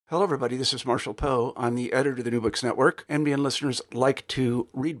Hello, everybody. This is Marshall Poe. I'm the editor of the New Books Network. NBN listeners like to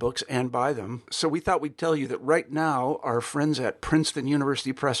read books and buy them. So we thought we'd tell you that right now, our friends at Princeton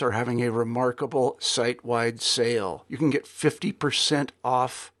University Press are having a remarkable site-wide sale. You can get 50%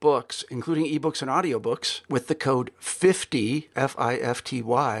 off books, including ebooks and audiobooks, with the code 50,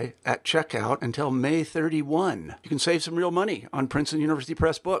 F-I-F-T-Y, at checkout until May 31. You can save some real money on Princeton University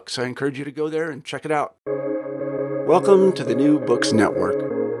Press books. I encourage you to go there and check it out. Welcome to the New Books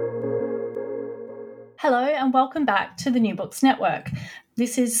Network. Hello and welcome back to the New Books Network.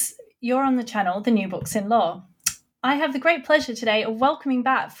 You're on the channel, The New Books in Law. I have the great pleasure today of welcoming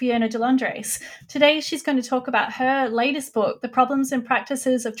back Fiona de Londres. Today she's going to talk about her latest book, The Problems and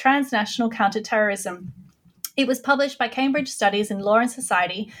Practices of Transnational Counterterrorism. It was published by Cambridge Studies in Law and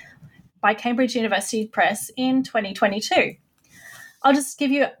Society by Cambridge University Press in 2022. I'll just give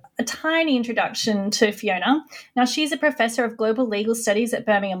you a tiny introduction to Fiona. Now, she's a professor of global legal studies at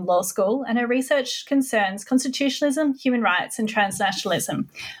Birmingham Law School, and her research concerns constitutionalism, human rights, and transnationalism.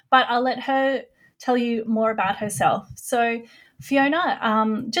 But I'll let her tell you more about herself. So,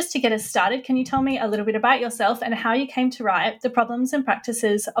 Fiona, just to get us started, can you tell me a little bit about yourself and how you came to write The Problems and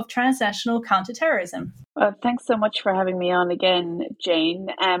Practices of Transnational Counterterrorism? Well, thanks so much for having me on again, Jane.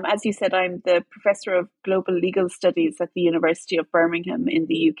 As you said, I'm the Professor of Global Legal Studies at the University of Birmingham in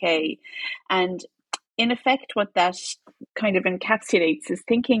the UK. And in effect, what that kind of encapsulates is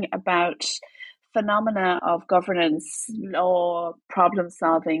thinking about phenomena of governance, law, problem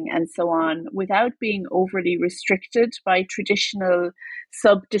solving, and so on, without being overly restricted by traditional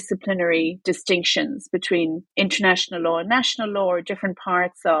subdisciplinary distinctions between international law and national law, or different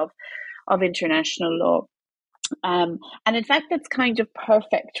parts of international law. And in fact, that's kind of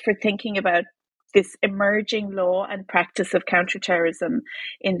perfect for thinking about this emerging law and practice of counterterrorism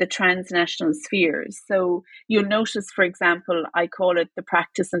in the transnational spheres. So you'll notice, for example, I call it the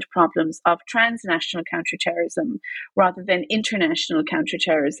practice and problems of transnational counterterrorism rather than international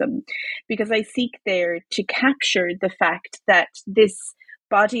counterterrorism, because I seek there to capture the fact that this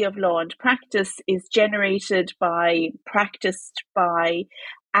body of law and practice is practiced by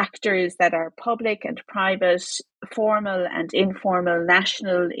actors that are public and private, formal and informal,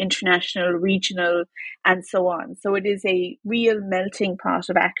 national, international, regional, and so on. So it is a real melting pot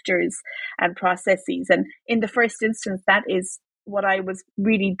of actors and processes. And in the first instance, that is what I was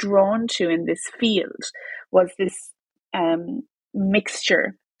really drawn to in this field, was this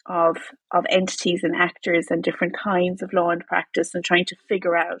mixture of entities and actors and different kinds of law and practice, and trying to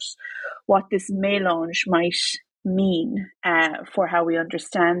figure out what this mélange might mean for how we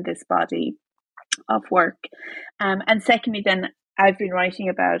understand this body of work. And secondly, then, I've been writing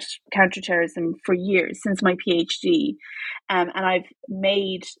about counterterrorism for years, since my PhD, and I've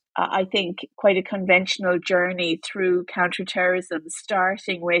made, I think, quite a conventional journey through counterterrorism,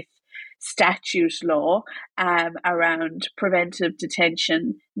 starting with statute law around preventive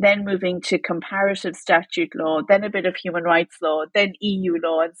detention, then moving to comparative statute law, then a bit of human rights law, then EU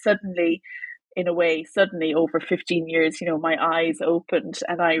law, and suddenly over 15 years, my eyes opened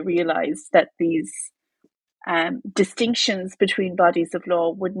and I realized that these distinctions between bodies of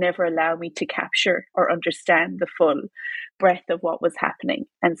law would never allow me to capture or understand the full breadth of what was happening.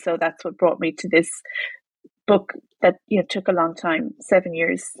 And so that's what brought me to this book that took a long time, 7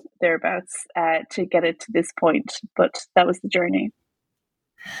 years thereabouts, to get it to this point. But that was the journey.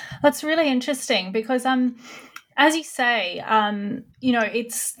 That's really interesting because as you say,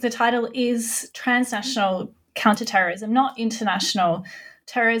 it's the title is Transnational Counterterrorism, not International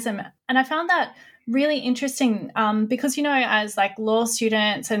Terrorism. And I found that really interesting because, as like law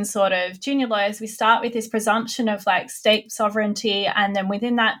students and sort of junior lawyers, we start with this presumption of like state sovereignty, and then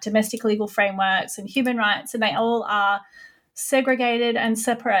within that domestic legal frameworks and human rights, and they all are segregated and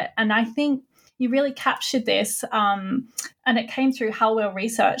separate. And I think you really captured this, and it came through how well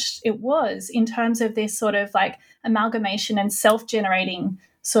researched it was in terms of this sort of like amalgamation and self-generating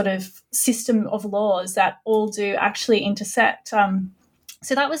sort of system of laws that all do actually intersect.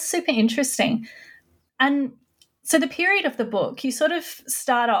 So that was super interesting. And so the period of the book, you sort of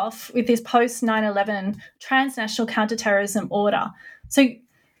start off with this post 9/11 transnational counterterrorism order. So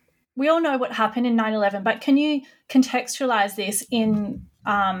we all know what happened in 9/11, but can you contextualize this in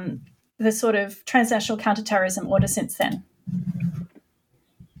the sort of transnational counterterrorism order since then?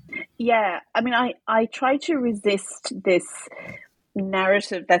 Yeah, I mean, I try to resist this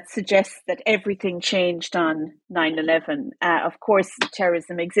narrative that suggests that everything changed on 9/11. Of course,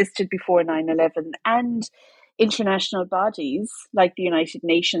 terrorism existed before 9/11, and international bodies like the United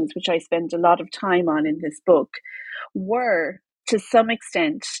Nations, which I spend a lot of time on in this book, were to some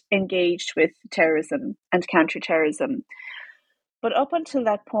extent engaged with terrorism and counterterrorism. But up until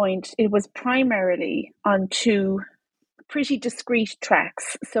that point, it was primarily on two pretty discrete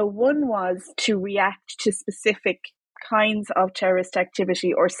tracks. So one was to react to specific kinds of terrorist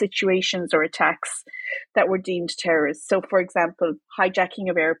activity or situations or attacks that were deemed terrorist. So, for example, hijacking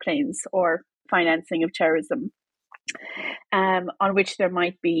of airplanes or financing of terrorism, on which there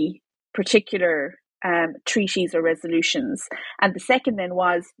might be particular treaties or resolutions. And the second then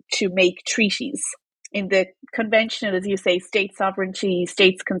was to make treaties. In the conventional, as you say, state sovereignty,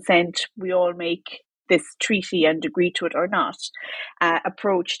 states consent, we all make this treaty and agree to it or not,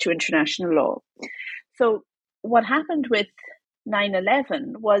 approach to international law. So what happened with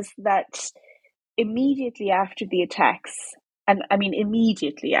 9/11 was that immediately after the attacks, and I mean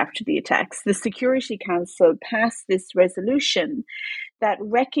immediately after the attacks, the Security Council passed this resolution that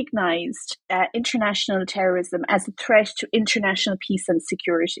recognized international terrorism as a threat to international peace and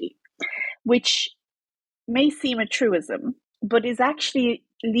security, which may seem a truism, but is actually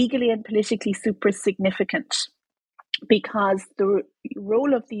legally and politically super significant, because the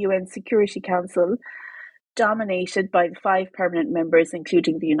role of the UN Security Council, dominated by the 5 permanent members,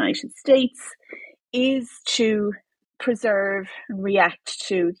 including the United States, is to preserve and react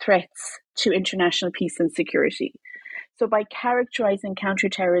to threats to international peace and security. So by characterizing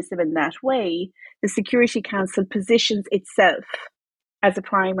counterterrorism in that way, the Security Council positions itself as a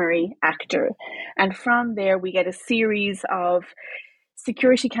primary actor. And from there, we get a series of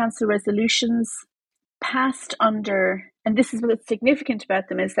Security Council resolutions passed under, and this is what's significant about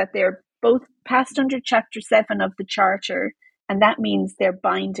them, is that they're both passed under Chapter 7 of the Charter, and that means they're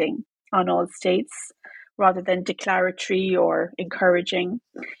binding on all states rather than declaratory or encouraging.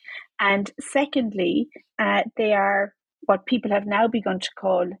 And secondly, they are what people have now begun to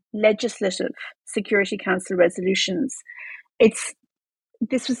call legislative Security Council resolutions.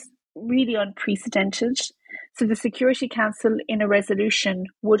 This was really unprecedented. So the Security Council in a resolution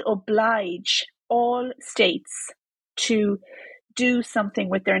would oblige all states to do something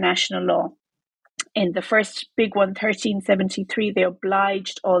with their national law. In the first big one, 1373, they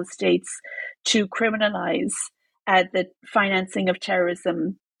obliged all states to criminalize the financing of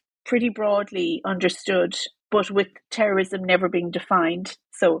terrorism, pretty broadly understood, but with terrorism never being defined.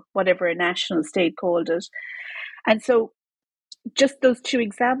 So whatever a national state called it. And so just those two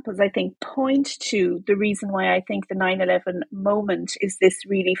examples, I think, point to the reason why I think the 9/11 moment is this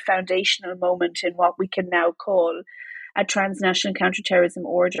really foundational moment in what we can now call a transnational counterterrorism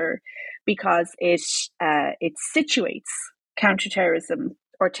order, because it situates counterterrorism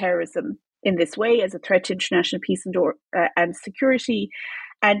or terrorism in this way as a threat to international peace and security,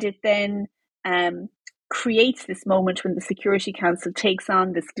 and it then creates this moment when the Security Council takes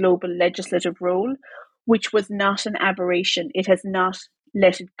on this global legislative role, which was not an aberration. It has not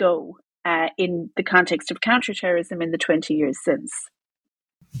let it go in the context of counterterrorism in the 20 years since.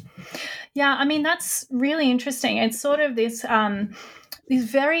 Yeah, I mean, that's really interesting. It's sort of this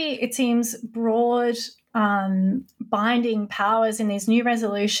very, it seems, broad binding powers in these new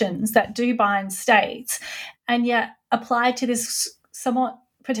resolutions that do bind states, and yet applied to this somewhat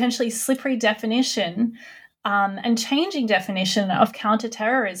potentially slippery definition and changing definition of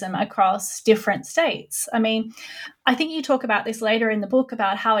counterterrorism across different states. I mean, I think you talk about this later in the book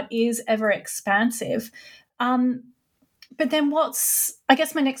about how it is ever expansive. But then I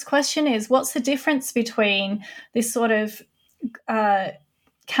guess my next question is, what's the difference between this sort of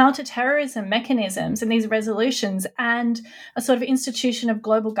counterterrorism mechanisms and these resolutions and a sort of institution of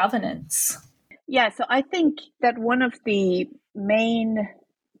global governance? Yeah, so I think that one of the main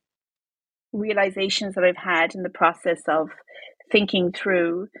realizations that I've had in the process of thinking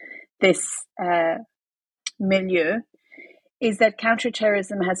through this milieu is that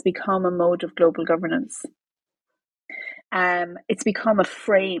counterterrorism has become a mode of global governance. It's become a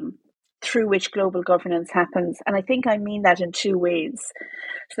frame through which global governance happens. And I think I mean that in two ways.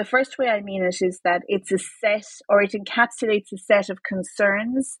 So the first way I mean it is that it's a set, or it encapsulates a set of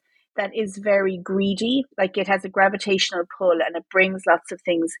concerns that is very greedy, like it has a gravitational pull and it brings lots of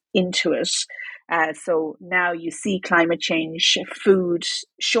things into it. So now you see climate change, food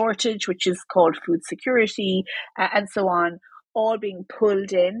shortage, which is called food security, and so on, all being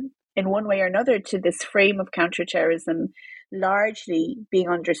pulled in one way or another to this frame of counterterrorism, largely being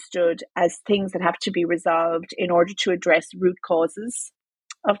understood as things that have to be resolved in order to address root causes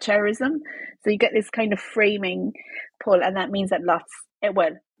of terrorism. So you get this kind of framing pull, and that means that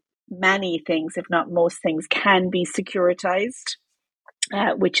many things, if not most things, can be securitized,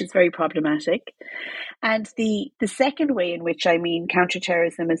 which is very problematic. And the second way in which I mean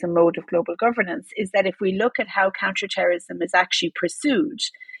counterterrorism as a mode of global governance is that if we look at how counterterrorism is actually pursued,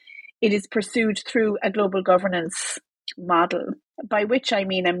 it is pursued through a global governance model, by which I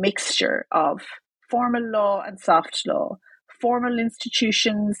mean a mixture of formal law and soft law, formal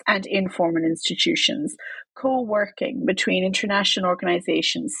institutions and informal institutions, co-working between international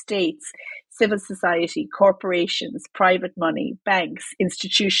organizations, states, civil society, corporations, private money, banks,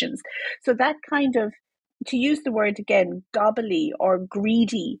 institutions. So that kind of, to use the word again, gobbly or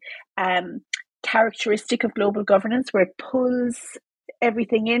greedy characteristic of global governance, where it pulls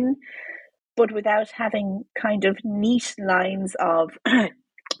everything in, but without having kind of neat lines of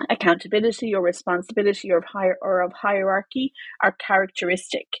accountability or responsibility or of hierarchy, are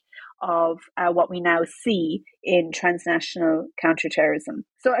characteristic of what we now see in transnational counterterrorism.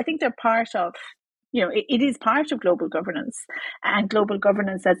 So I think they're part of, it is part of global governance, and global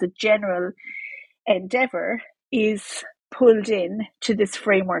governance as a general endeavor is pulled in to this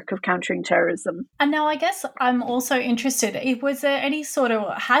framework of countering terrorism. And now I guess I'm also interested, has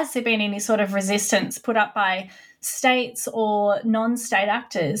there been any sort of resistance put up by states or non-state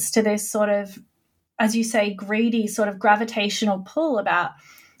actors to this sort of, as you say, greedy sort of gravitational pull about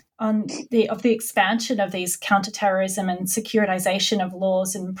the expansion of these counterterrorism and securitization of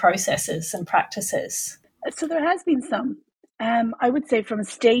laws and processes and practices? So there has been some. I would say from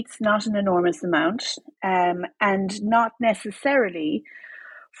states, not an enormous amount, and not necessarily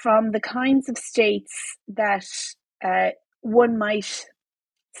from the kinds of states that one might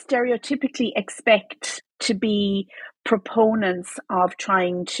stereotypically expect to be proponents of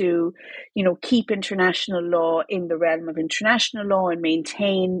trying to, keep international law in the realm of international law and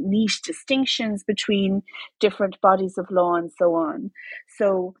maintain niche distinctions between different bodies of law and so on.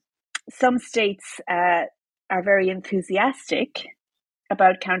 So some states are very enthusiastic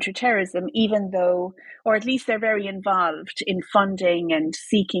about counterterrorism, even though, or at least they're very involved in funding and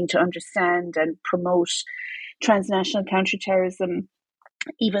seeking to understand and promote transnational counterterrorism,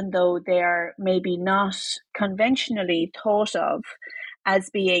 even though they are maybe not conventionally thought of as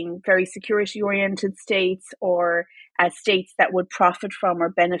being very security-oriented states, or as states that would profit from or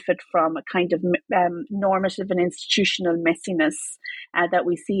benefit from a kind of normative and institutional messiness that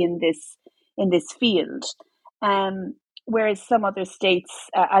we see in this field. Whereas some other states,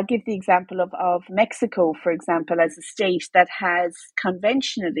 I'll give the example of Mexico, for example, as a state that has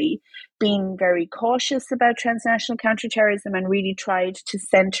conventionally been very cautious about transnational counterterrorism and really tried to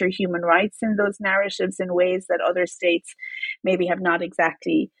center human rights in those narratives in ways that other states maybe have not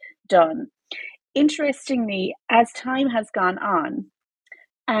exactly done. Interestingly, as time has gone on,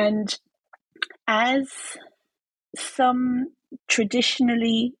 and as some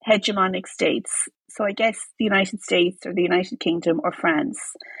traditionally hegemonic states, so I guess the United States or the United Kingdom or France,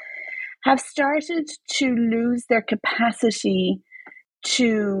 have started to lose their capacity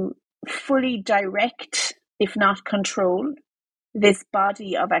to fully direct, if not control, this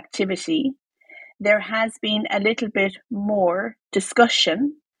body of activity, there has been a little bit more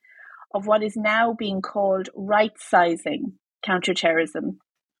discussion of what is now being called right-sizing counterterrorism,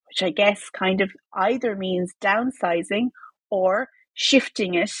 which I guess kind of either means downsizing or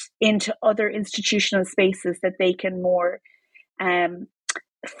shifting it into other institutional spaces that they can more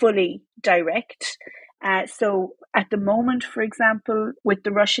fully direct. So at the moment, for example, with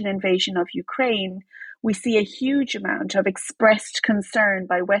the Russian invasion of Ukraine, we see a huge amount of expressed concern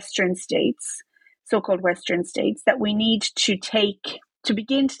by Western states, so-called Western states, that we need to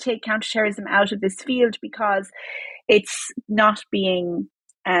begin to take counterterrorism out of this field because it's not being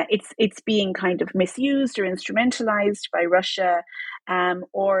it's being kind of misused or instrumentalized by Russia,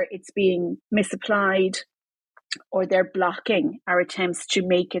 or it's being misapplied, or they're blocking our attempts to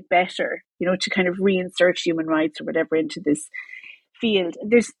make it better, to kind of reinsert human rights or whatever into this field.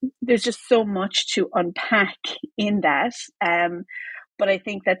 There's just so much to unpack in that, but I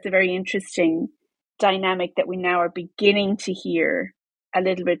think that's a very interesting dynamic that we now are beginning to hear a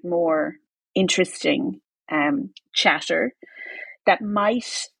little bit more interesting chatter that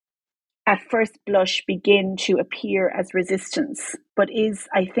might at first blush begin to appear as resistance, but is,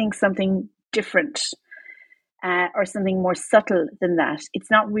 I think, something different or something more subtle than that.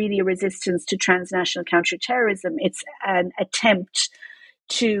 It's not really a resistance to transnational counterterrorism. It's an attempt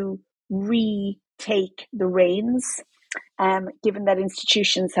to retake the reins, given that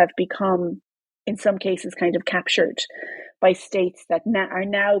institutions have become, in some cases, kind of captured by states that are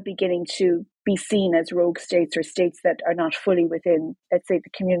now beginning to be seen as rogue states or states that are not fully within, let's say, the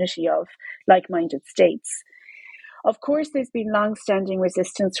community of like-minded states. Of course, there's been long-standing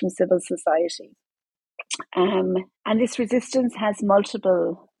resistance from civil society. And this resistance has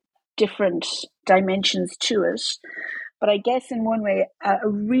multiple different dimensions to it. But I guess in one way, a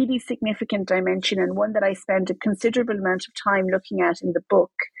really significant dimension, and one that I spend a considerable amount of time looking at in the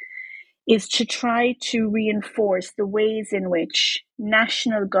book, is to try to reinforce the ways in which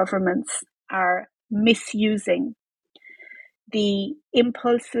national governments are misusing the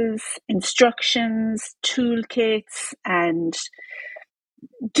impulses, instructions, toolkits, and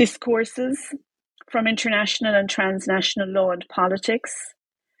discourses from international and transnational law and politics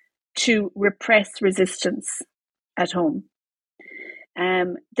to repress resistance at home.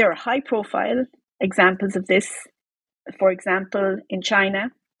 There are high-profile examples of this, for example, in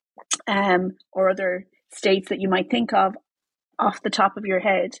China, or other states that you might think of off the top of your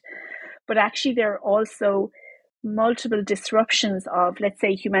head. But actually, there are also multiple disruptions of, let's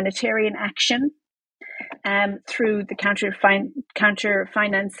say, humanitarian action through the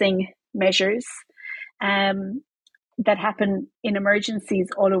counter-financing measures that happen in emergencies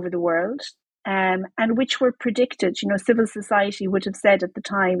all over the world, and which were predicted. Civil society would have said at the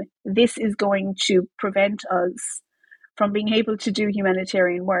time, this is going to prevent us from being able to do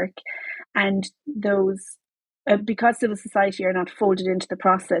humanitarian work. And those, because civil society are not folded into the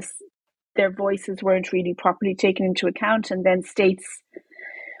process, their voices weren't really properly taken into account. And then states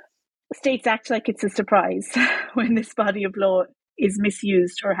act like it's a surprise when this body of law is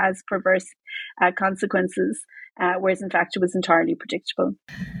misused or has perverse consequences, whereas in fact it was entirely predictable.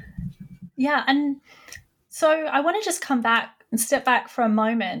 Yeah, and so I want to just come back and step back for a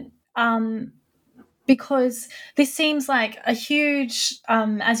moment, because this seems like a huge,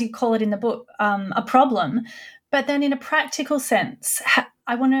 as you call it in the book, a problem. But then in a practical sense,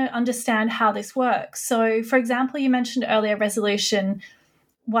 I want to understand how this works. So, for example, you mentioned earlier Resolution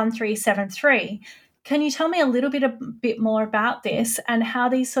 1373. Can you tell me a little bit more about this and how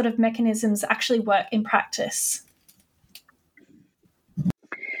these sort of mechanisms actually work in practice?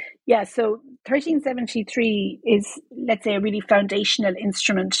 Yeah, so 1373 is, let's say, a really foundational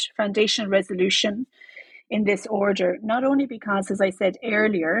instrument, foundational resolution in this order, not only because, as I said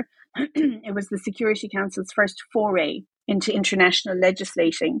earlier, it was the Security Council's first foray into international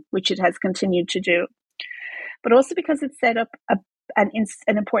legislating, which it has continued to do, but also because it set up an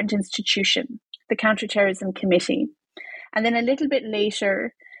important institution, the Counterterrorism Committee. And then a little bit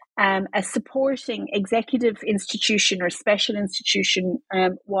later, a supporting executive institution or special institution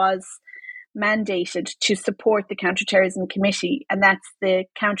was mandated to support the Counterterrorism Committee, and that's the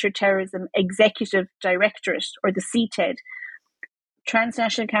Counterterrorism Executive Directorate, or the CTED.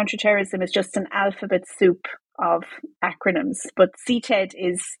 Transnational counterterrorism is just an alphabet soup of acronyms, but CTED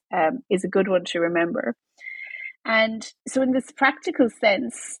is a good one to remember. And so in this practical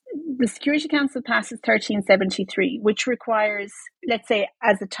sense, the Security Council passes 1373, which requires, let's say,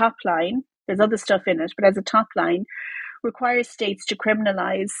 as a top line, there's other stuff in it, but as a top line, requires states to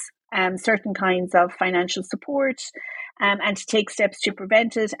criminalize certain kinds of financial support and to take steps to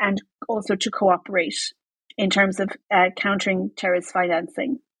prevent it, and also to cooperate in terms of countering terrorist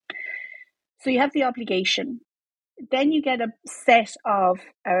financing. So you have the obligation. Then you get a set of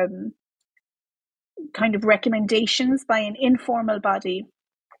kind of recommendations by an informal body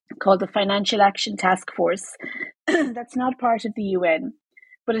called the Financial Action Task Force. That's not part of the UN,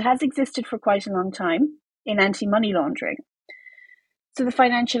 but it has existed for quite a long time in anti-money laundering. So the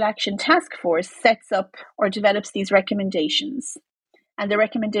Financial Action Task Force sets up or develops these recommendations. And the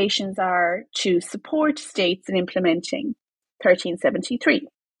recommendations are to support states in implementing 1373.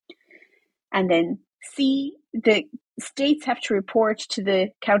 And then C, the states have to report to the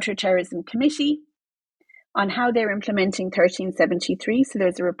Counterterrorism Committee on how they're implementing 1373. So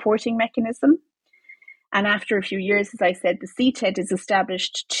there's a reporting mechanism. And after a few years, as I said, the CTED is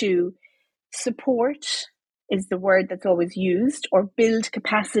established to support, is the word that's always used, or build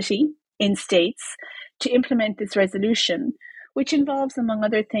capacity in states to implement this resolution, which involves, among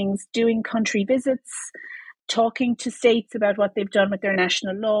other things, doing country visits, talking to states about what they've done with their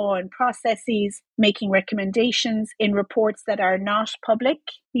national law and processes, making recommendations in reports that are not public.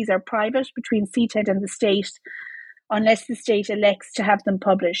 These are private between CTED and the state, unless the state elects to have them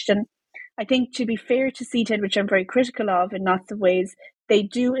published. And I think, to be fair to CTED, which I'm very critical of in lots of ways, they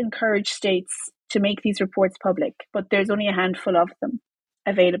do encourage states to make these reports public, but there's only a handful of them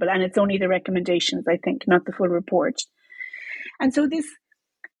available, and it's only the recommendations, I think, not the full report. And so this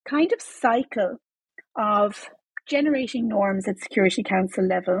kind of cycle of generating norms at Security Council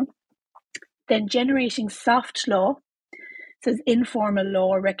level, then generating soft law, so informal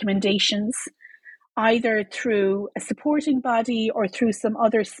law recommendations, either through a supporting body or through some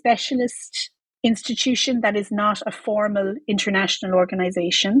other specialist institution that is not a formal international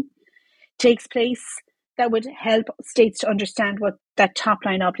organization, takes place, that would help states to understand what that top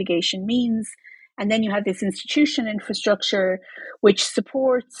line obligation means. And then you have this institution infrastructure which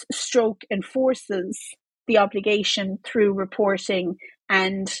supports, enforces the obligation through reporting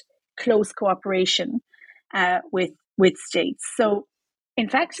and close cooperation with states. So, in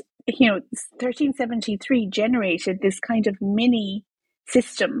fact, 1373 generated this kind of mini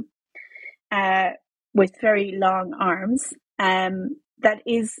system with very long arms that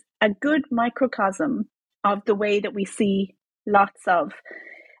is a good microcosm of the way that we see lots of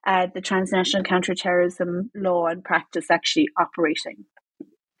the transnational counterterrorism law and practice actually operating.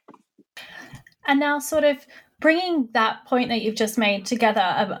 And now, sort of bringing that point that you've just made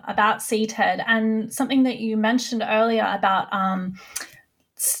together about CTED and something that you mentioned earlier about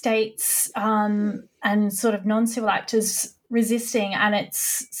states and sort of non-civil actors resisting, and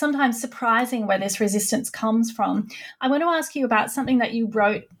it's sometimes surprising where this resistance comes from. I want to ask you about something that you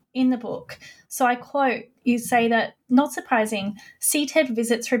wrote in the book. So I quote, you say that, not surprising, CTED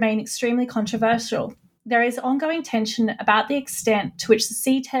visits remain extremely controversial. There is ongoing tension about the extent to which the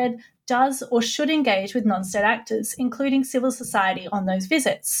CTED does or should engage with non-state actors, including civil society, on those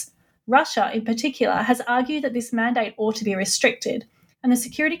visits. Russia, in particular, has argued that this mandate ought to be restricted, and the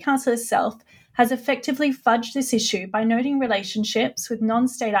Security Council itself has effectively fudged this issue by noting relationships with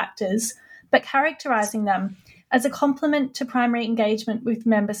non-state actors, but characterising them as a complement to primary engagement with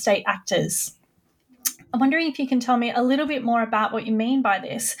member state actors. I'm wondering if you can tell me a little bit more about what you mean by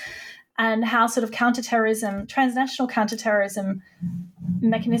this and how sort of counterterrorism, transnational counterterrorism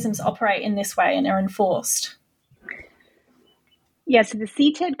mechanisms operate in this way and are enforced. Yeah, so the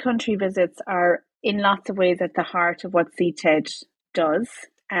CTED country visits are in lots of ways at the heart of what CTED does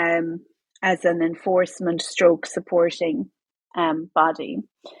as an enforcement stroke supporting body.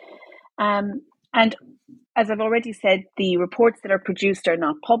 And as I've already said, the reports that are produced are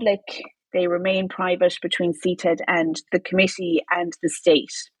not public. They remain private between CTED and the committee and the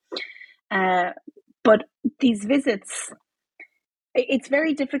state. But these visits, it's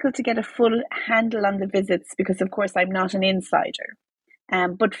very difficult to get a full handle on the visits because, of course, I'm not an insider.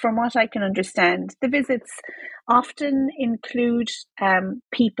 But from what I can understand, the visits often include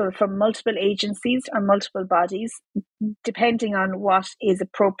people from multiple agencies or multiple bodies, depending on what is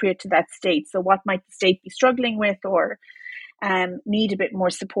appropriate to that state. So what might the state be struggling with or need a bit more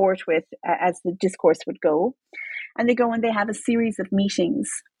support with as the discourse would go. And they go and they have a series of meetings,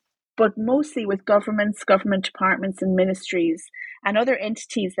 but mostly with governments, government departments and ministries and other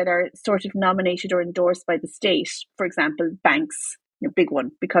entities that are sort of nominated or endorsed by the state. For example, banks, a big one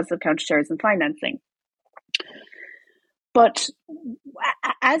because of counterterrorism financing. But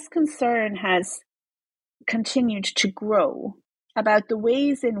as concern has continued to grow about the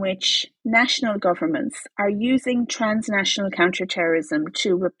ways in which national governments are using transnational counterterrorism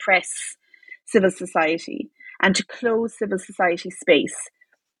to repress civil society and to close civil society space,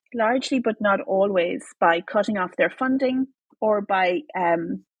 largely but not always by cutting off their funding or by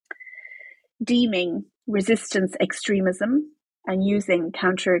deeming resistance extremism and using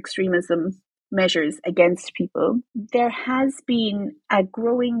counter-extremism measures against people, there has been a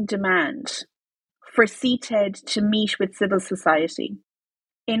growing demand for CTED to meet with civil society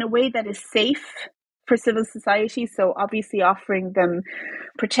in a way that is safe for civil society. So obviously offering them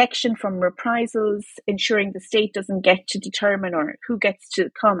protection from reprisals, ensuring the state doesn't get to determine or who gets to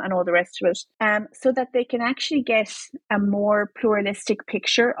come and all the rest of it, so that they can actually get a more pluralistic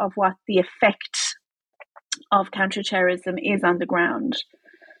picture of what the effect of counterterrorism is on the ground.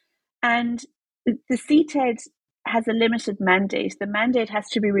 And the CTED has a limited mandate. The mandate has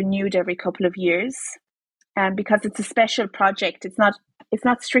to be renewed every couple of years, because it's a special project. It's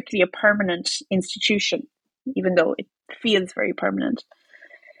not strictly a permanent institution, even though it feels very permanent.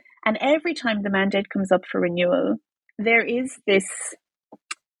 And every time the mandate comes up for renewal, there is this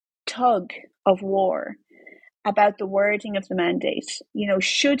tug of war about the wording of the mandate.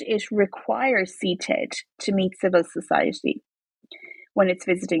 Should it require CTED to meet civil society when it's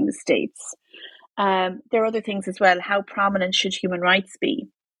visiting the states? There are other things as well. How prominent should human rights be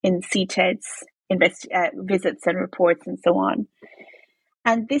in CTED's visits and reports and so on?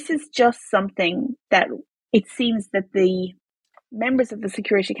 And this is just something that it seems that the members of the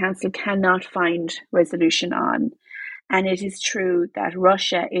Security Council cannot find resolution on. And it is true that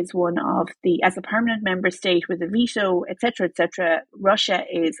Russia is one of as a permanent member state with a veto, etc., Russia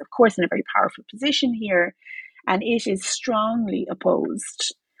is, of course, in a very powerful position here, and it is strongly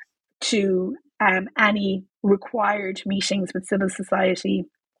opposed to any required meetings with civil society.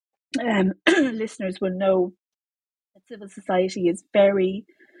 Listeners will know that civil society is very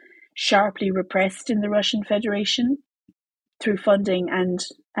sharply repressed in the Russian Federation through funding and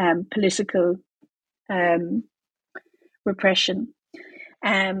political repression.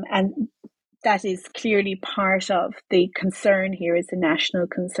 And that is clearly part of the concern here, is a national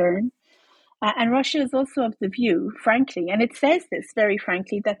concern. And Russia is also of the view, frankly, and it says this very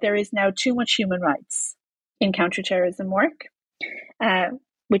frankly, that there is now too much human rights in counterterrorism work,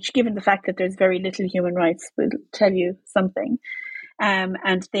 which, given the fact that there's very little human rights, will tell you something.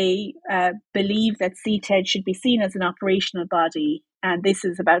 And they believe that CTED should be seen as an operational body, and this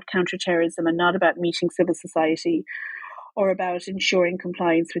is about counterterrorism and not about meeting civil society or about ensuring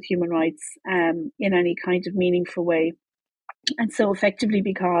compliance with human rights in any kind of meaningful way. And so effectively,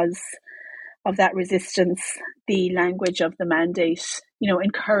 because of that resistance, the language of the mandate,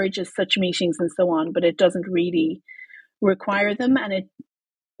 encourages such meetings and so on, but it doesn't really require them, and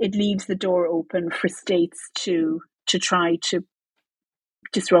it leaves the door open for states to try to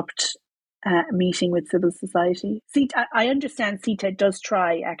disrupt a meeting with civil society. I understand CTED does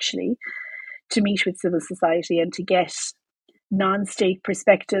try, actually, to meet with civil society and to get non-state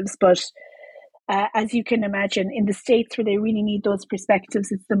perspectives, but as you can imagine, in the states where they really need those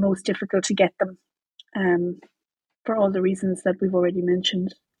perspectives, it's the most difficult to get them, for all the reasons that we've already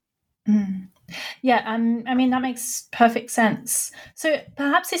mentioned. Yeah, I mean, that makes perfect sense. So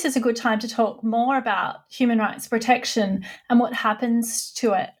perhaps this is a good time to talk more about human rights protection and what happens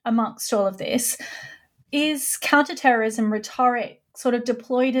to it amongst all of this. Is counterterrorism rhetoric sort of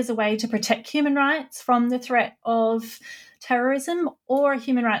deployed as a way to protect human rights from the threat of terrorism, or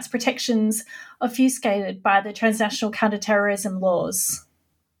human rights protections obfuscated by the transnational counterterrorism laws?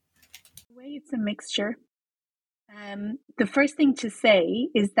 The way it's a mixture. The first thing to say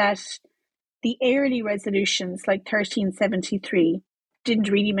is that the early resolutions, like 1373, didn't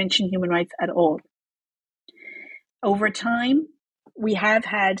really mention human rights at all. Over time, we have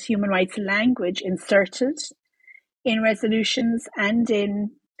had human rights language inserted in resolutions and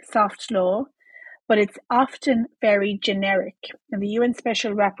in soft law, but it's often very generic. And the UN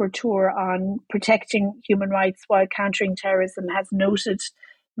Special Rapporteur on protecting human rights while countering terrorism has noted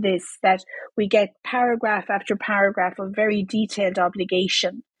this, that we get paragraph after paragraph of very detailed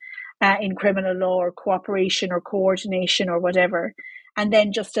obligation in criminal law or cooperation or coordination or whatever, and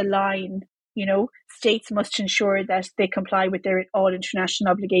then just a line, states must ensure that they comply with their all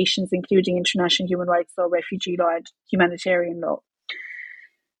international obligations, including international human rights law, refugee law, and humanitarian law.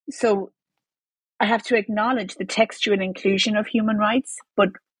 So I have to acknowledge the textual inclusion of human rights, but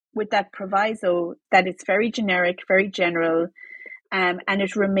with that proviso that it's very generic, very general, and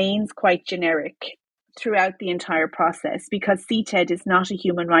it remains quite generic throughout the entire process, because CTED is not a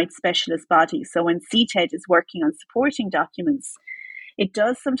human rights specialist body. So when CTED is working on supporting documents, it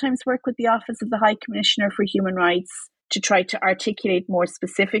does sometimes work with the Office of the High Commissioner for Human Rights to try to articulate more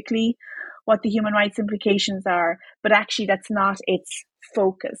specifically what the human rights implications are, but actually that's not its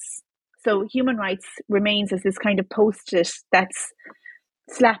focus. So human rights remains as this kind of post-it that's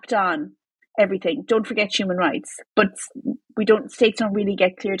slapped on everything. Don't forget human rights, but states don't really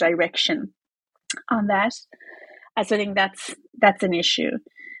get clear direction on that. So I think that's an issue.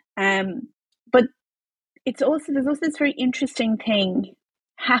 But there's also this very interesting thing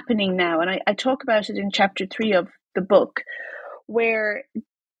happening now, and I talk about it in chapter 3 of the book, where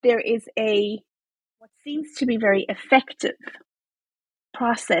there is what seems to be very effective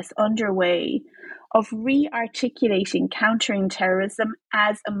process underway of re-articulating countering terrorism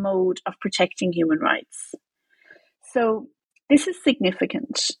as a mode of protecting human rights. So this is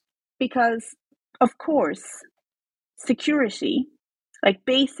significant because, of course, security, like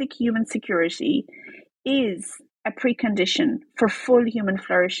basic human security, is a precondition for full human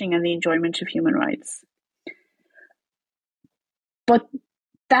flourishing and the enjoyment of human rights. But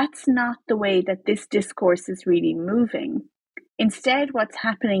that's not the way that this discourse is really moving. Instead, what's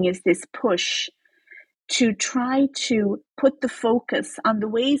happening is this push to try to put the focus on the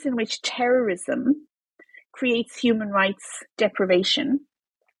ways in which terrorism creates human rights deprivation,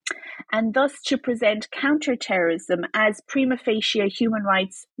 and thus to present counterterrorism as prima facie human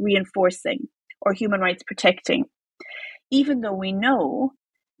rights reinforcing or human rights protecting, even though we know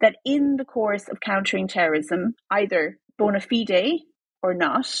that in the course of countering terrorism, either bona fide or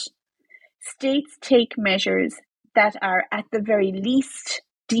not, states take measures that are at the very least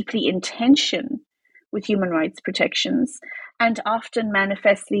deeply in tension with human rights protections and often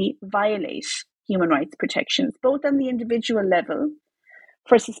manifestly violate human rights protections, both on the individual level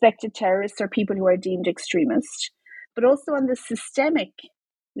for suspected terrorists or people who are deemed extremist, but also on the systemic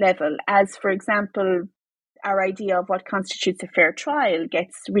level, as, for example, our idea of what constitutes a fair trial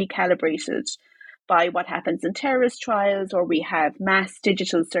gets recalibrated by what happens in terrorist trials, or we have mass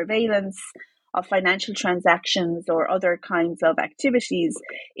digital surveillance of financial transactions or other kinds of activities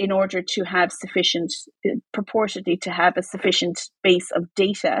in order to have purportedly to have a sufficient base of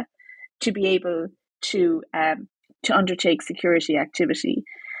data to be able to undertake security activity.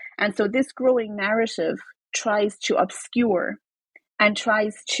 And so this growing narrative tries to obscure and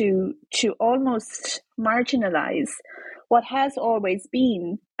tries to almost marginalize what has always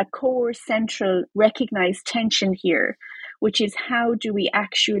been a core central recognized tension here, which is how do we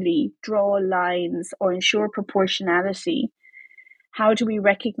actually draw lines or ensure proportionality? How do we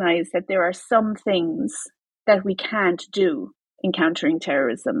recognize that there are some things that we can't do in countering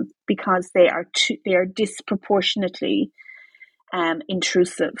terrorism because they are disproportionately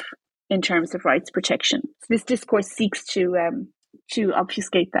intrusive in terms of rights protection? So this discourse seeks to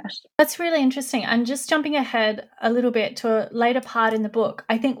obfuscate that. That's really interesting. And just jumping ahead a little bit to a later part in the book,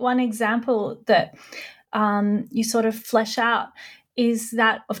 I think one example that you sort of flesh out is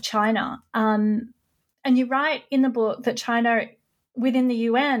that of China. And you write in the book that China within the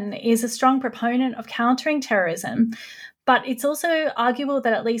UN is a strong proponent of countering terrorism. But it's also arguable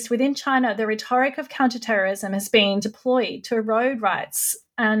that at least within China, the rhetoric of counterterrorism has been deployed to erode rights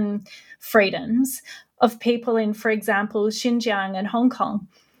and freedoms of people in, for example, Xinjiang and Hong Kong.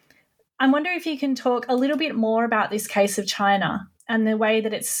 I wonder if you can talk a little bit more about this case of China and the way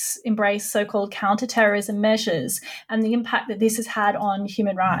that it's embraced so-called counterterrorism measures and the impact that this has had on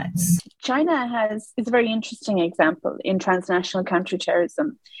human rights. China is a very interesting example in transnational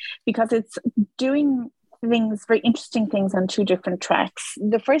counterterrorism because it's doing very interesting things on two different tracks.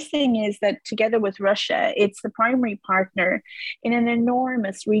 The first thing is that together with Russia, it's the primary partner in an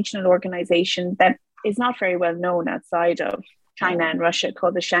enormous regional organization that is not very well known outside of China and Russia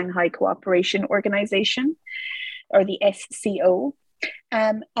called the Shanghai Cooperation Organization, or the SCO.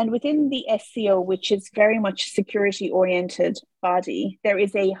 And within the SCO, which is very much security-oriented body, there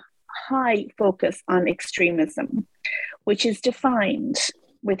is a high focus on extremism, which is defined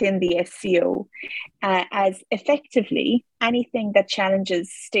within the SCO as effectively anything that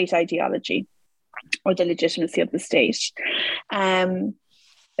challenges state ideology or the legitimacy of the state.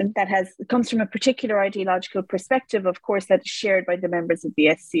 And that comes from a particular ideological perspective, of course, that is shared by the members of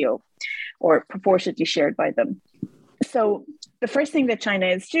the SCO or purportedly shared by them. So the first thing that China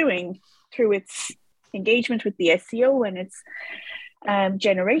is doing through its engagement with the SCO and its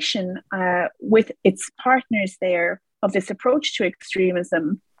generation with its partners there of this approach to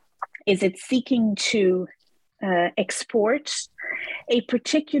extremism is it's seeking to export a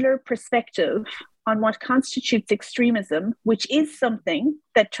particular perspective on what constitutes extremism, which is something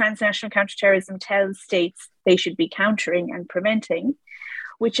that transnational counterterrorism tells states they should be countering and preventing,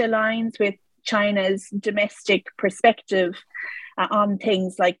 which aligns with China's domestic perspective on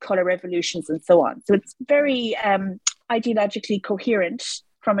things like color revolutions and so on. So it's very ideologically coherent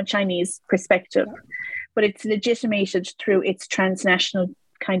from a Chinese perspective, but it's legitimated through its transnational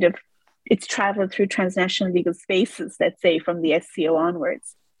its travel through transnational legal spaces, let's say, from the SCO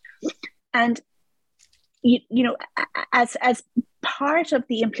onwards. And, as part of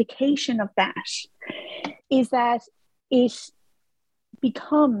the implication of that is that it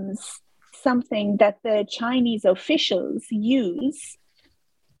becomes something that the Chinese officials use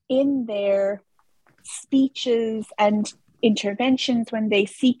in their speeches and interventions when they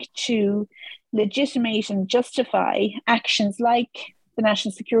seek to legitimate and justify actions like the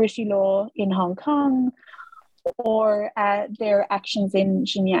national security law in Hong Kong or their actions in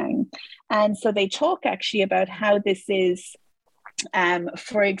Xinjiang. And so they talk actually about how this is,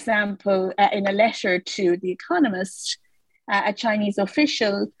 for example, in a letter to The Economist, a Chinese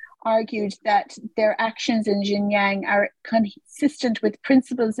official argued that their actions in Xinjiang are consistent with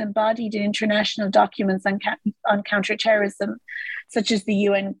principles embodied in international documents on counterterrorism, such as the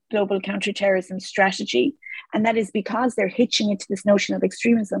UN Global Counterterrorism Strategy. And that is because they're hitching it to this notion of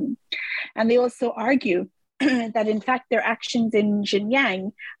extremism. And they also argue that, in fact, their actions in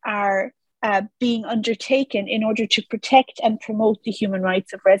Xinjiang are being undertaken in order to protect and promote the human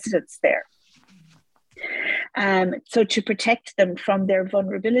rights of residents there. So to protect them from their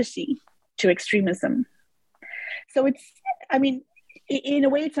vulnerability to extremism. So in a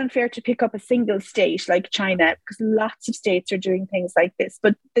way, it's unfair to pick up a single state like China, because lots of states are doing things like this.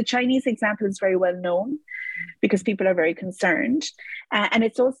 But the Chinese example is very well known because people are very concerned. And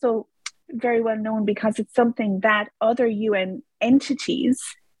it's also very well known because it's something that other UN entities,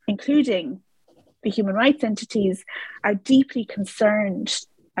 including the human rights entities, are deeply concerned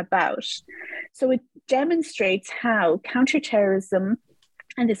about. So it demonstrates how counterterrorism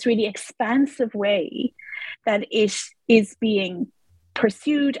and this really expansive way that it is being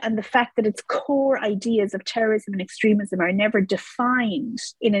pursued, and the fact that its core ideas of terrorism and extremism are never defined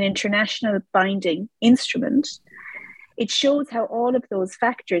in an international binding instrument, it shows how all of those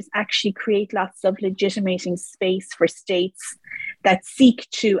factors actually create lots of legitimating space for states that seek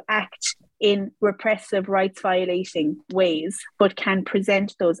to act in repressive, rights violating ways, but can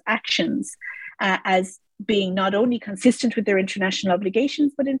present those actions as being not only consistent with their international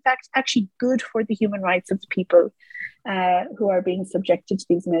obligations, but in fact actually good for the human rights of the people who are being subjected to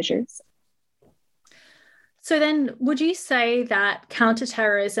these measures. So then would you say that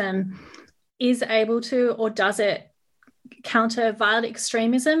counterterrorism is able to, or does it counter violent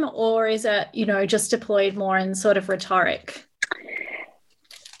extremism, or is it, just deployed more in sort of rhetoric?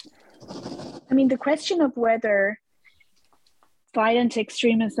 I mean, the question of whether violent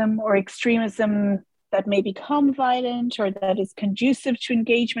extremism or extremism that may become violent or that is conducive to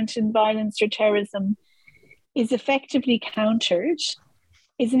engagement in violence or terrorism is effectively countered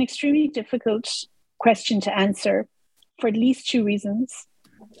is an extremely difficult question to answer for at least two reasons.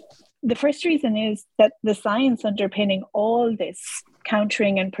 The first reason is that the science underpinning all this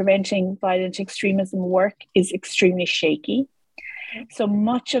countering and preventing violent extremism work is extremely shaky. So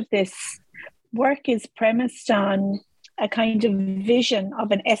much of this work is premised on a kind of vision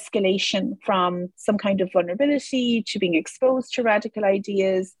of an escalation from some kind of vulnerability to being exposed to radical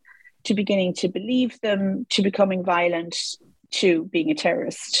ideas, to beginning to believe them, to becoming violent, to being a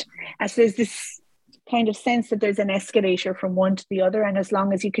terrorist. And so there's this kind of sense that there's an escalator from one to the other, and as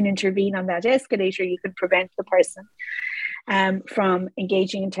long as you can intervene on that escalator, you can prevent the person from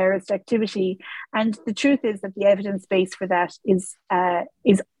engaging in terrorist activity. And the truth is that the evidence base for that is at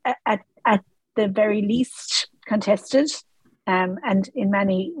the very least contested, and in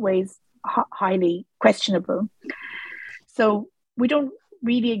many ways highly questionable. So we don't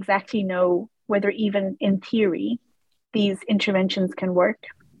really exactly know whether even in theory these interventions can work.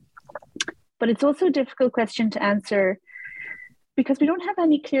 But it's also a difficult question to answer because we don't have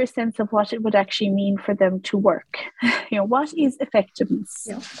any clear sense of what it would actually mean for them to work. What is effectiveness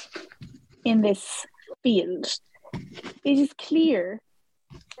in this field? It is clear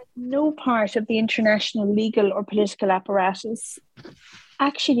that no part of the international legal or political apparatus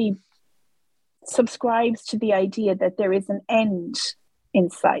actually subscribes to the idea that there is an end in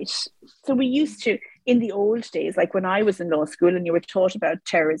sight. So we used to, in the old days, like when I was in law school and you were taught about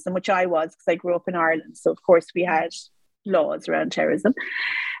terrorism, which I was because I grew up in Ireland, so of course we had laws around terrorism,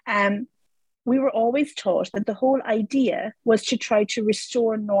 we were always taught that the whole idea was to try to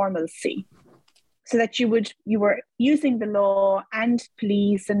restore normalcy, so that you were using the law and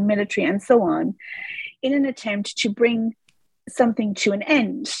police and military and so on in an attempt to bring something to an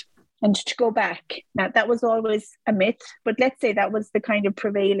end and to go back. Now, that was always a myth, but let's say that was the kind of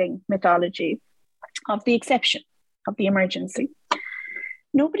prevailing mythology of the exception, of the emergency.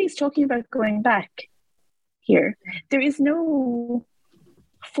 Nobody's talking about going back here. There is no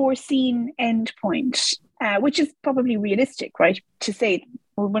foreseen end point, which is probably realistic, right? To say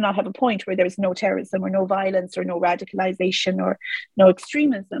we will not have a point where there is no terrorism or no violence or no radicalization or no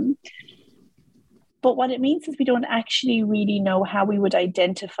extremism. But what it means is we don't actually really know how we would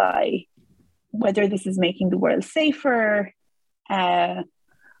identify whether this is making the world safer,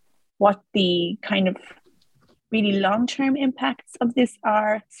 what the kind of really long-term impacts of this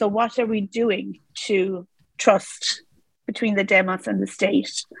are. So what are we doing to trust between the demos and the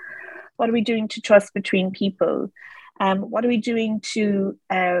state? What are we doing to trust between people? What are we doing to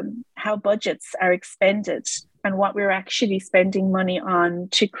how budgets are expended and what we're actually spending money on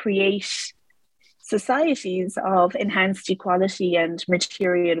to create societies of enhanced equality and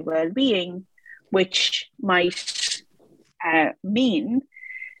material well-being, which might mean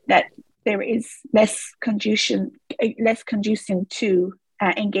that there is less conducive to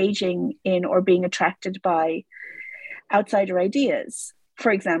engaging in or being attracted by outsider ideas.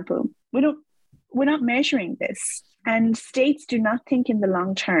 For example, we're not measuring this, and states do not think in the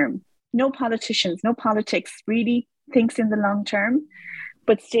long term. No politicians, no politics really thinks in the long term,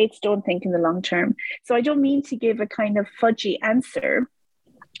 but states don't think in the long term. So I don't mean to give a kind of fudgy answer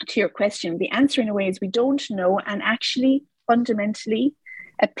to your question. The answer in a way is we don't know, and actually fundamentally,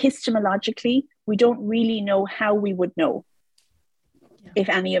 epistemologically, we don't really know how we would know if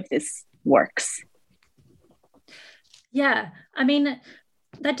any of this works. Yeah, I mean,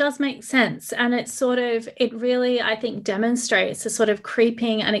 that does make sense. And it really, I think, demonstrates the sort of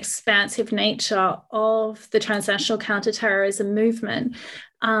creeping and expansive nature of the transnational counterterrorism movement,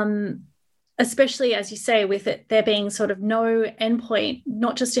 especially, as you say, with it there being sort of no endpoint,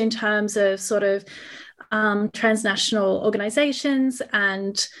 not just in terms of sort of transnational organizations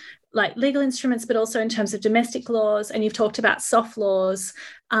and like legal instruments, but also in terms of domestic laws. And you've talked about soft laws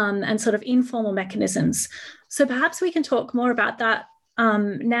and sort of informal mechanisms. So perhaps we can talk more about that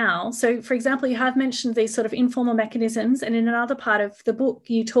now. So, for example, you have mentioned these sort of informal mechanisms, and in another part of the book,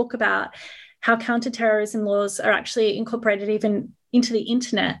 you talk about how counterterrorism laws are actually incorporated even into the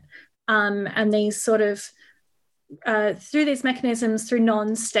internet and these sort of through these mechanisms through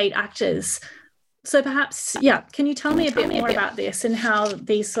non-state actors. So perhaps, can you tell me a bit more about this and how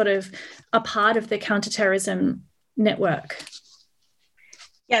these sort of are part of the counterterrorism network?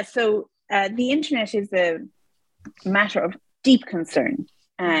 Yeah, so the internet is a matter of deep concern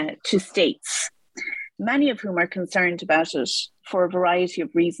to states, many of whom are concerned about it for a variety of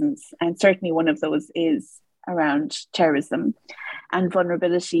reasons. And certainly one of those is around terrorism and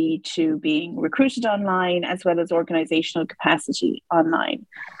vulnerability to being recruited online, as well as organizational capacity online.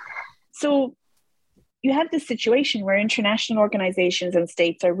 So you have this situation where international organizations and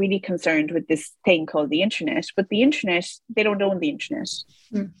states are really concerned with this thing called the internet, but the internet, they don't own the internet.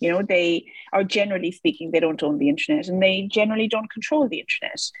 You know, they are, generally speaking, they don't own the internet, and they generally don't control the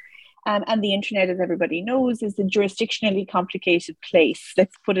internet. And the internet, as everybody knows, is a jurisdictionally complicated place.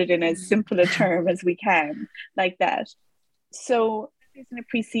 Let's put it in as simple a term as we can, like that. So there's an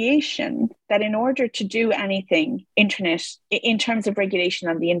appreciation that in order to do anything internet, in terms of regulation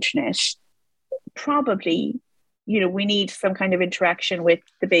on the internet, probably, we need some kind of interaction with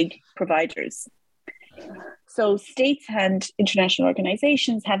the big providers. So states and international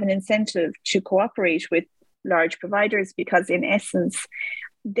organizations have an incentive to cooperate with large providers because, in essence,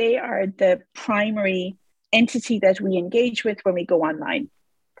 they are the primary entity that we engage with when we go online.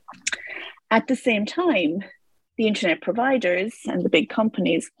 At the same time, the internet providers and the big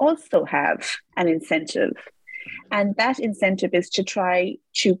companies also have an incentive. And that incentive is to try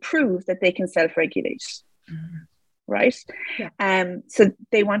to prove that they can self-regulate, right? Yeah. So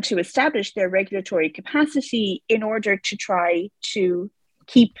they want to establish their regulatory capacity in order to try to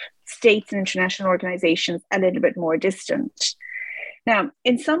keep states and international organizations a little bit more distant. Now,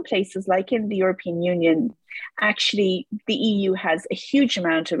 in some places, like in the European Union, actually, the EU has a huge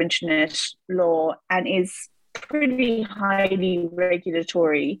amount of internet law and is pretty highly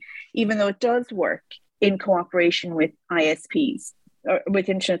regulatory, even though it does work in cooperation with ISPs, or with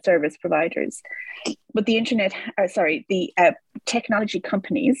internet service providers. But the technology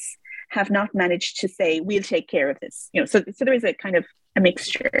companies have not managed to say, we'll take care of this. So there is a kind of a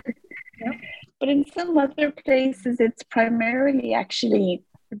mixture. Yeah. But in some other places, it's primarily actually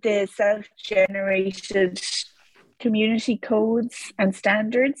the self-generated community codes and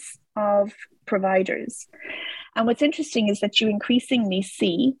standards of providers. And what's interesting is that you increasingly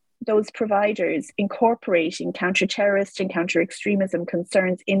see those providers incorporating counter-terrorist and counter-extremism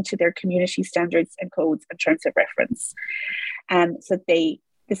concerns into their community standards and codes and terms of reference. So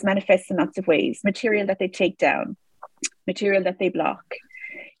this manifests in lots of ways. Material that they take down, material that they block,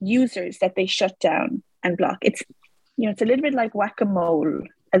 users that they shut down and block. It's a little bit like whack-a-mole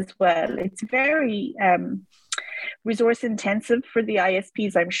as well. It's very resource intensive for the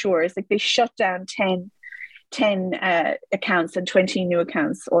ISPs, I'm sure. It's like they shut down 10 accounts and 20 new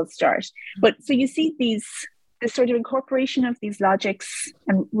accounts all start. But so you see this sort of incorporation of these logics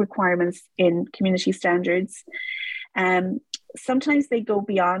and requirements in community standards. Sometimes they go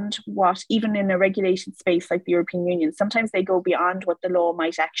beyond what, even in a regulated space like the European Union, sometimes they go beyond what the law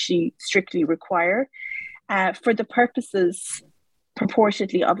might actually strictly require for the purposes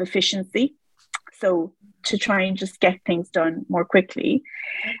purportedly of efficiency. So to try and just get things done more quickly.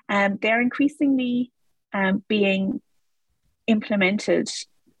 They're increasingly being implemented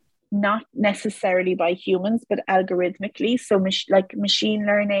not necessarily by humans, but algorithmically. So like machine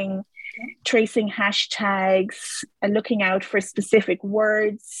learning, tracing hashtags, and looking out for specific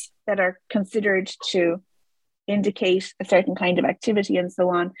words that are considered to indicate a certain kind of activity and so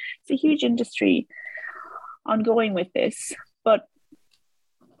on. It's a huge industry ongoing with this. But,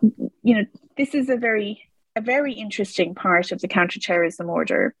 this is a very interesting part of the counterterrorism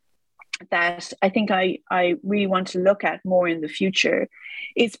order that I think I really want to look at more in the future,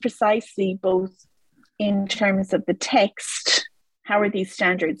 is precisely both in terms of the text, how are these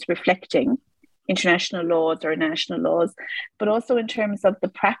standards reflecting international laws or national laws, but also in terms of the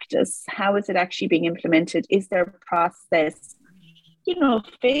practice, how is it actually being implemented? Is there a process?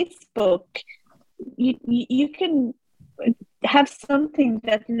 Facebook, you can have something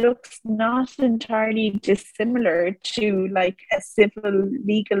that looks not entirely dissimilar to like a civil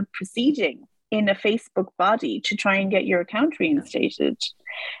legal proceeding in a Facebook body to try and get your account reinstated.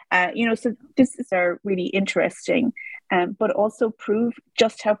 So this is really interesting, but also prove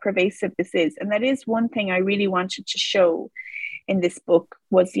just how pervasive this is. And that is one thing I really wanted to show in this book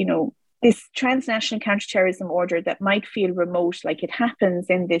was, this transnational counterterrorism order that might feel remote, like it happens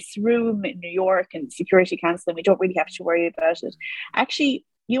in this room in New York and the Security Council, and we don't really have to worry about it. Actually,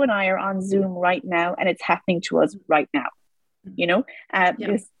 you and I are on Zoom right now, and it's happening to us right now.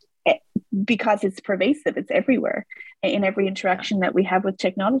 Because because it's pervasive, it's everywhere in every interaction that we have with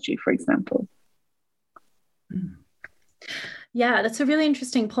technology, for example. Yeah, that's a really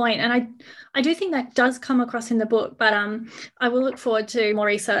interesting point. And I do think that does come across in the book, but I will look forward to more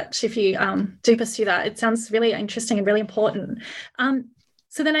research if you do pursue that. It sounds really interesting and really important.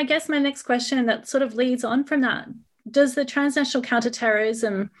 So then I guess my next question that sort of leads on from that, does the transnational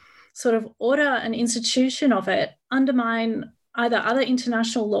counterterrorism sort of order and institution of it undermine either other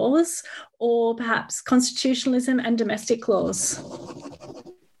international laws or perhaps constitutionalism and domestic laws?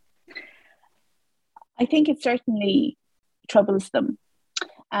 I think it certainly troubles them.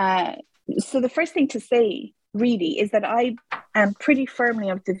 So the first thing to say really is that I am pretty firmly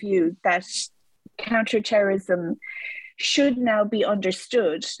of the view that counterterrorism should now be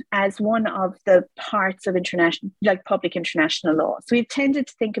understood as one of the parts of international, like public international law. So we've tended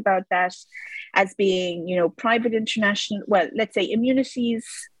to think about that as being, private international, well, let's say immunities,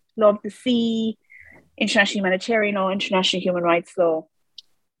 law of the sea, international humanitarian law, international human rights law,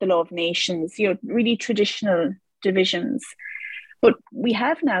 the law of nations, really traditional divisions. But we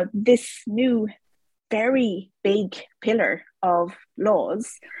have now this new, very big pillar of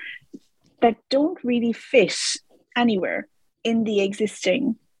laws that don't really fit anywhere in the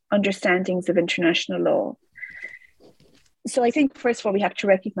existing understandings of international law. So I think, first of all, we have to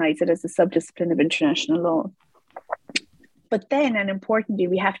recognize it as a subdiscipline of international law. But then, and importantly,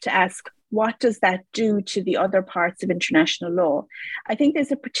 we have to ask, what does that do to the other parts of international law? I think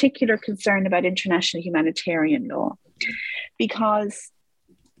there's a particular concern about international humanitarian law, because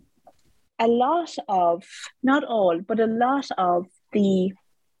a lot of, not all, but a lot of the,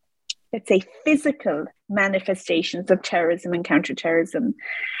 let's say, physical manifestations of terrorism and counterterrorism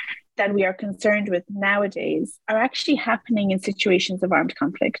that we are concerned with nowadays are actually happening in situations of armed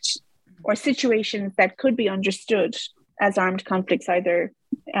conflict, or situations that could be understood as armed conflicts, either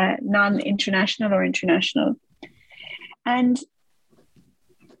non-international or international. And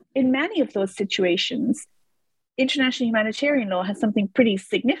in many of those situations, international humanitarian law has something pretty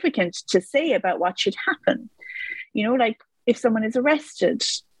significant to say about what should happen. Like if someone is arrested,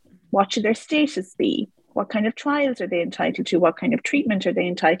 what should their status be? What kind of trials are they entitled to? What kind of treatment are they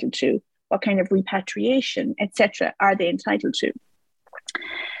entitled to? What kind of repatriation, etc., are they entitled to?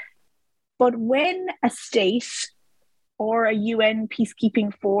 But when a state or a UN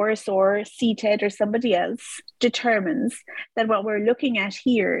peacekeeping force or CTED or somebody else determines that what we're looking at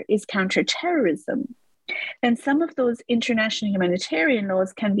here is counterterrorism, then some of those international humanitarian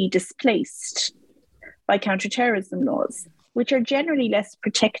laws can be displaced by counterterrorism laws, which are generally less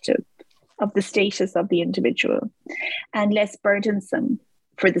protective of the status of the individual and less burdensome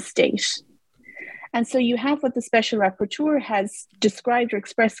for the state. And so you have what the Special Rapporteur has described or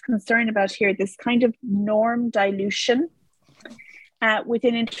expressed concern about here, this kind of norm dilution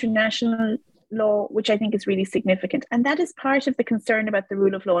within international law, which I think is really significant. And that is part of the concern about the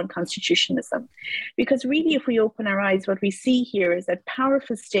rule of law and constitutionalism. Because really, if we open our eyes, what we see here is that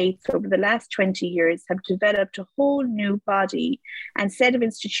powerful states over the last 20 years have developed a whole new body and set of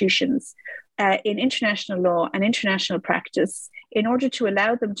institutions in international law and international practice in order to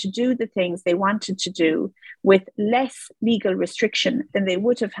allow them to do the things they wanted to do with less legal restriction than they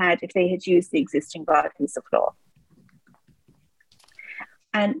would have had if they had used the existing bodies of law.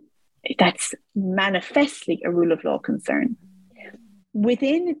 And that's manifestly a rule of law concern.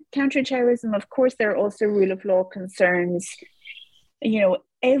 Within counterterrorism, of course, there are also rule of law concerns,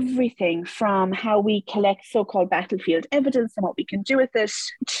 everything from how we collect so-called battlefield evidence and what we can do with it,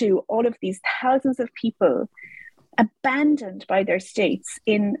 to all of these thousands of people abandoned by their states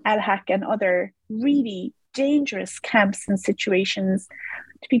in Al-Haq and other really dangerous camps and situations,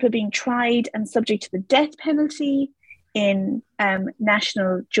 to people being tried and subject to the death penalty in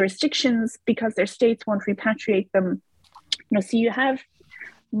national jurisdictions because their states won't repatriate them. So you have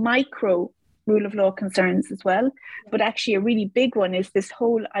micro rule of law concerns as well, but actually a really big one is this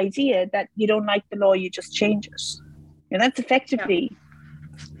whole idea that you don't like the law, you just change it. That's effectively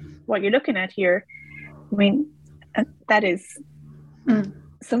what you're looking at here. I mean, that is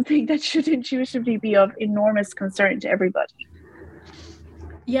something that should intuitively be of enormous concern to everybody.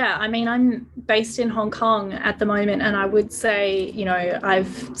 Yeah, I mean, I'm based in Hong Kong at the moment, and I would say,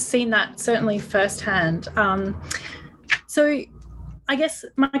 I've seen that certainly firsthand. So I guess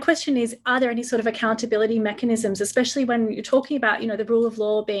my question is, are there any sort of accountability mechanisms, especially when you're talking about, the rule of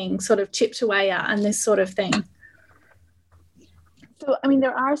law being sort of chipped away at and this sort of thing? So, I mean,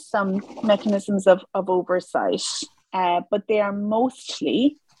 there are some mechanisms of oversight, but they are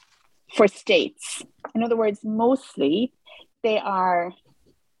mostly for states. In other words, mostly they are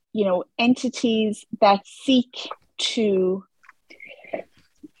entities that seek to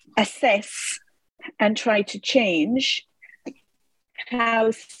assess and try to change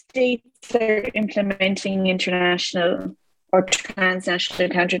how states are implementing international or transnational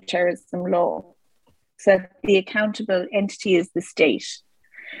counterterrorism law, so that the accountable entity is the state.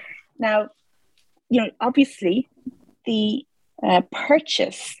 Now, obviously, the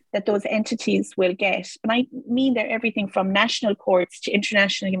purchase that those entities will get, and I mean they're everything from national courts to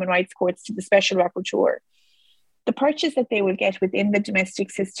international human rights courts to the special rapporteur, the purchase that they will get within the domestic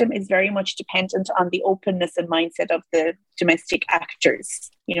system is very much dependent on the openness and mindset of the domestic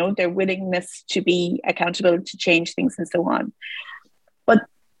actors, their willingness to be accountable, to change things and so on. But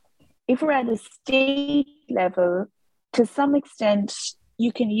if we're at a state level, to some extent,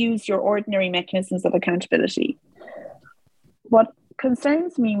 you can use your ordinary mechanisms of accountability. What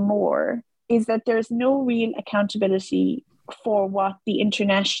concerns me more is that there's no real accountability for what the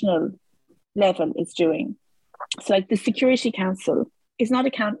international level is doing. So like the Security Council is not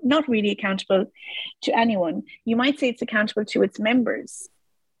really accountable to anyone. You might say it's accountable to its members,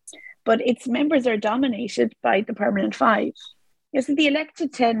 but its members are dominated by the Permanent Five. So the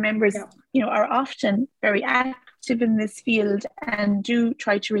elected 10 members, are often very active in this field and do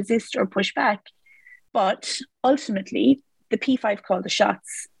try to resist or push back. But ultimately, the P5 call the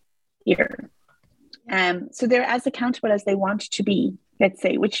shots here. So they're as accountable as they want to be, let's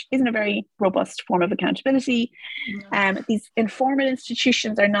say, which isn't a very robust form of accountability. These informal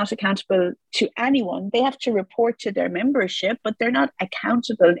institutions are not accountable to anyone. They have to report to their membership, but they're not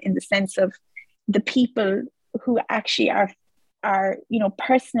accountable in the sense of the people who actually are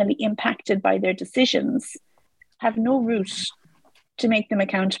personally impacted by their decisions have no route to make them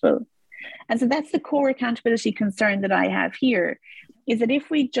accountable. And so that's the core accountability concern that I have here, is that if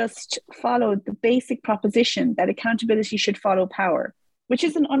we just follow the basic proposition that accountability should follow power, which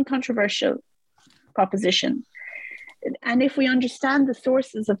is an uncontroversial proposition, and if we understand the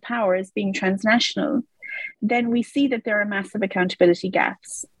sources of power as being transnational, then we see that there are massive accountability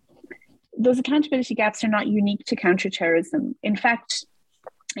gaps. Those accountability gaps are not unique to counterterrorism. In fact,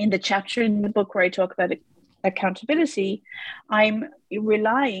 in the chapter in the book where I talk about accountability, I'm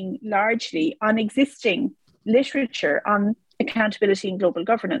relying largely on existing literature on accountability in global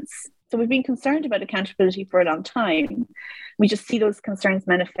governance. So we've been concerned about accountability for a long time. We just see those concerns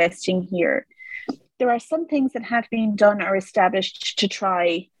manifesting here. There are some things that have been done or established to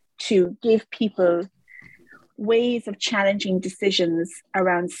try to give people ways of challenging decisions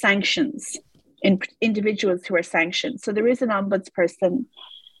around sanctions in individuals who are sanctioned. So there is an ombudsperson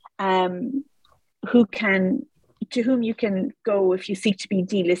to whom you can go if you seek to be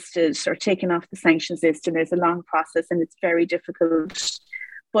delisted or taken off the sanctions list, and there's a long process and it's very difficult,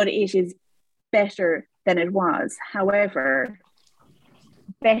 but it is better than it was. However,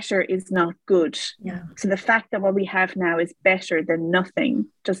 better is not good. Yeah. So the fact that what we have now is better than nothing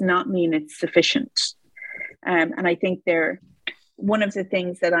does not mean it's sufficient. And I think one of the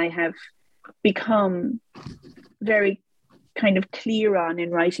things that I have become very kind of clear on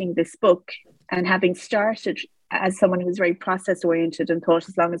in writing this book, and having started as someone who's very process oriented and thought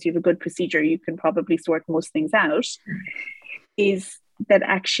as long as you have a good procedure, you can probably sort most things out, is that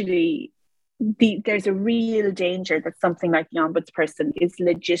actually there's a real danger that something like the ombudsperson is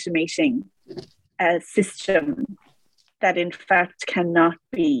legitimating a system that in fact cannot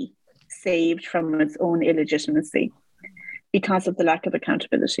be saved from its own illegitimacy because of the lack of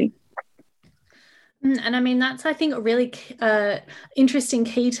accountability. And I mean, that's, I think, a really interesting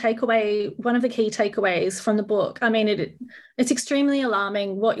key takeaway, one of the key takeaways from the book. I mean, it's extremely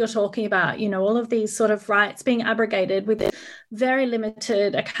alarming what you're talking about, all of these sort of rights being abrogated with very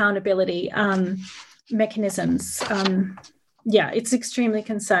limited accountability mechanisms. It's extremely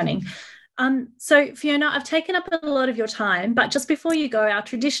concerning. So, Fiona, I've taken up a lot of your time, but just before you go, our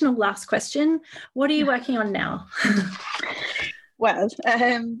traditional last question, what are you working on now? Well,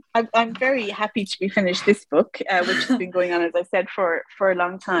 I'm very happy to be finished this book, which has been going on, as I said, for a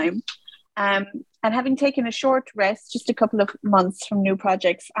long time. And having taken a short rest, just a couple of months from new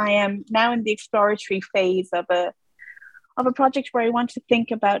projects, I am now in the exploratory phase of a project where I want to think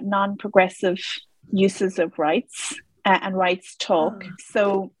about non-progressive uses of rights and rights talk.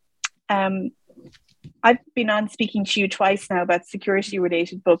 So I've been on speaking to you twice now about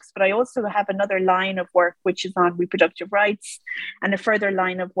security-related books, but I also have another line of work which is on reproductive rights, and a further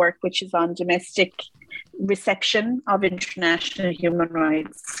line of work which is on domestic reception of international human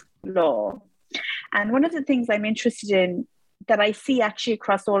rights law. And one of the things I'm interested in that I see actually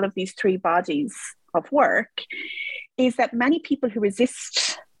across all of these three bodies of work is that many people who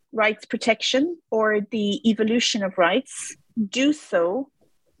resist rights protection or the evolution of rights do so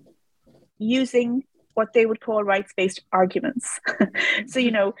using what they would call rights-based arguments. So,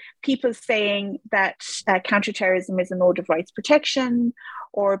 you know, people saying that counterterrorism is a mode of rights protection,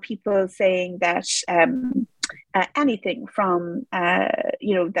 or people saying that anything from,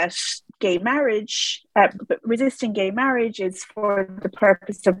 you know, that gay marriage, resisting gay marriage is for the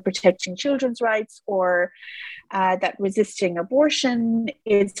purpose of protecting children's rights, or that resisting abortion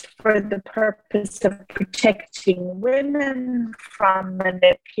is for the purpose of protecting women from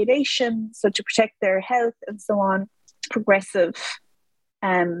manipulation, so to protect their health and so on. Progressive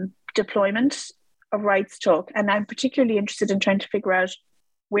deployment of rights talk. And I'm particularly interested in trying to figure out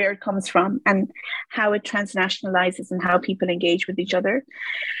where it comes from and how it transnationalizes and how people engage with each other.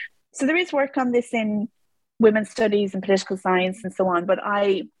 So there is work on this in women's studies and political science and so on, but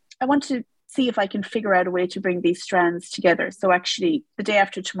I want to see if I can figure out a way to bring these strands together. So actually, the day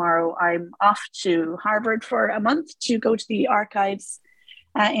after tomorrow, I'm off to Harvard for a month to go to the archives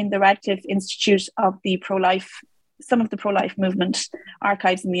in the Radcliffe Institute of the pro-life, some of the pro-life movement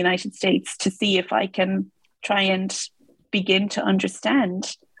archives in the United States, to see if I can try and begin to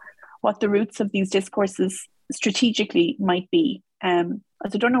understand what the roots of these discourses strategically might be. So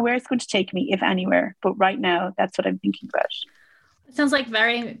I don't know where it's going to take me, if anywhere, but right now, that's what I'm thinking about. It sounds like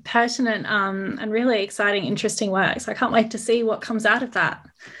very pertinent and really exciting, interesting work. So I can't wait to see what comes out of that.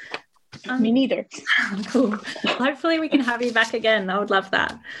 Me neither. Cool. Hopefully we can have you back again. I would love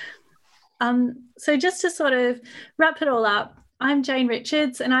that. So just to sort of wrap it all up, I'm Jane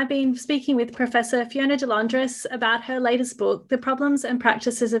Richards, and I've been speaking with Professor Fiona de Londres about her latest book, The Problems and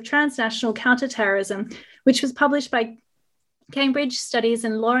Practices of Transnational Counterterrorism, which was published by Cambridge Studies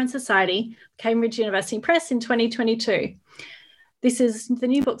in Law and Society, Cambridge University Press in 2022. This is the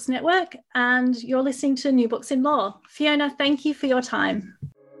New Books Network, and you're listening to New Books in Law. Fiona, thank you for your time.